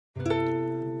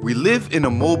We live in a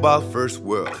mobile-first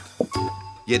world,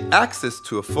 yet access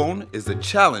to a phone is a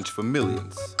challenge for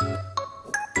millions.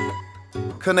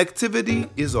 Connectivity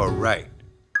is our right,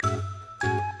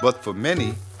 but for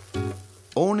many,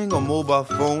 owning a mobile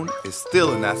phone is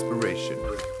still an aspiration.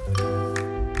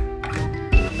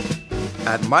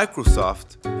 At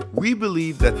Microsoft, we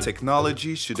believe that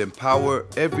technology should empower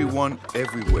everyone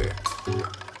everywhere.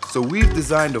 So we've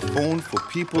designed a phone for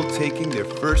people taking their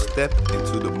first step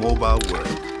into the mobile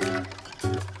world.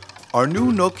 Our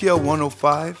new Nokia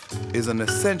 105 is an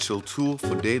essential tool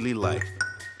for daily life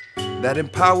that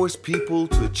empowers people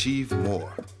to achieve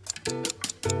more.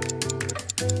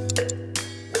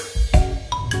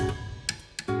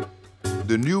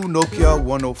 The new Nokia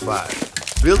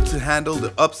 105, built to handle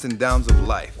the ups and downs of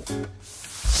life.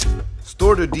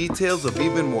 Store the details of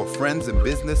even more friends and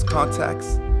business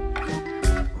contacts,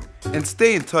 and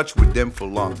stay in touch with them for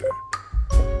longer.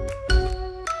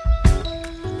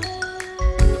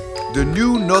 The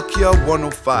new Nokia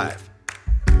 105,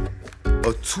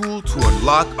 a tool to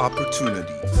unlock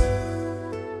opportunities.